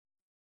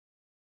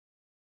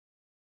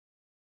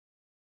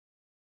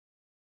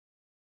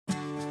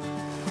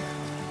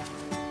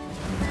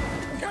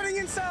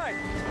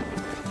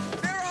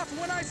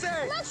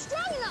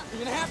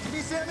have to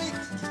be, Sammy?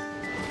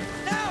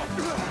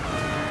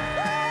 Now!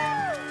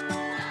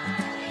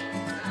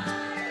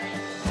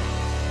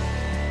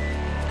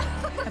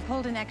 I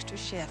pulled an extra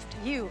shift.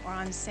 You are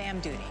on Sam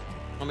duty.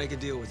 I'll make a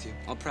deal with you.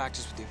 I'll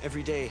practice with you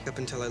every day up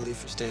until I leave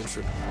for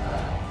Stanford.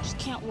 Just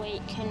can't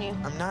wait, can you?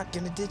 I'm not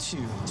gonna ditch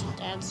you. That's what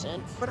Dad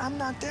said. But I'm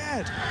not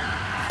Dad.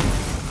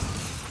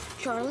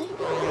 Charlie?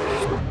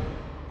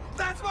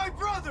 That's my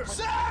brother!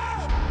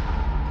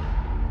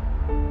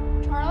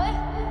 Charlie?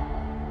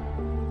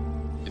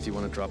 If you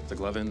want to drop the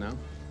glove in now.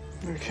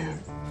 I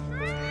can't.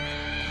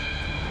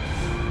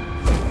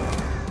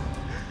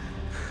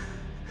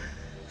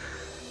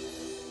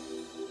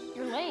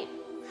 You're late.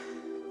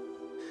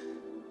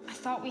 I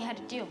thought we had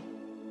a deal.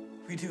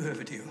 We do have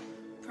a deal.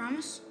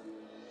 Promise?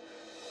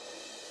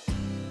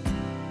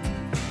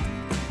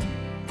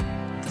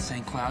 The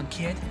St. Cloud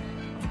kid,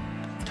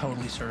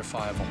 totally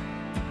certifiable.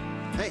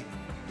 Hey,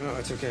 No,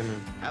 it's okay,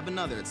 man. have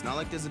another. It's not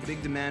like there's a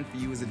big demand for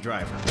you as a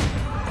driver.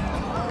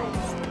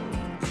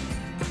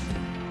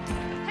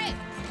 Hey,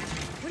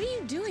 what are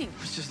you doing?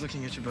 I was just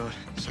looking at your boat.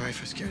 Sorry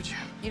if I scared you.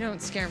 You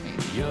don't scare me.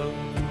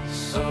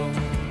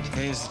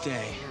 Today is the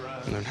day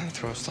I learn how to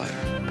throw a slider.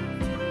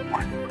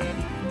 1,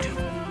 2,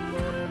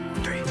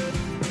 3.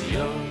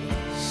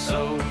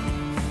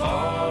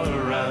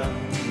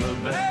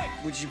 Hey!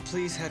 Would you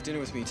please have dinner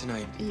with me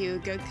tonight? You a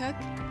good cook?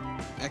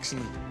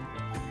 Excellent.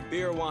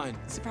 Beer or wine?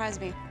 Surprise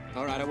me.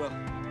 All right, I will.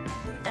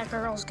 That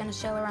girl's gonna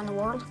sail around the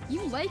world.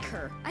 You like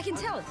her. I can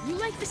tell. You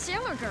like the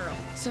sailor girl.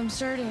 So I'm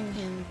starting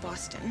in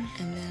Boston,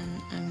 and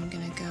then I'm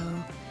gonna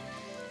go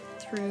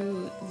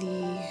through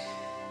the...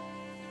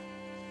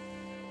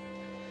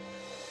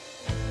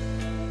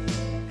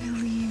 I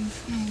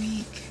leave in a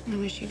week. I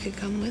wish you could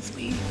come with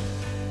me.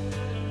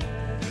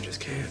 I just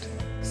can't.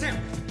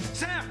 Sam!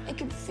 Sam! I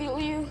could feel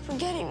you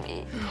forgetting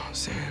me. Oh,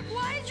 Sam.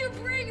 Why'd you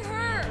bring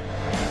her?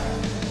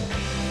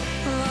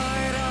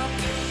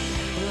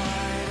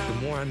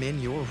 The more I'm in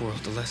your world,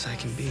 the less I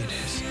can be in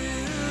his.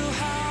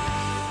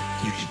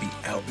 You should be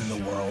out in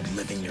the world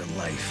living your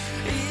life.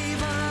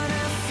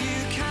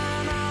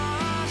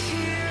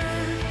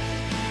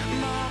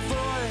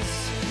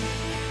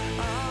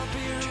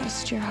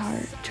 Trust your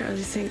heart,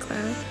 Charlie St.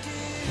 Cloud.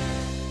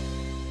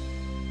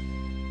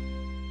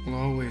 We'll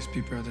always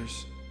be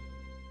brothers.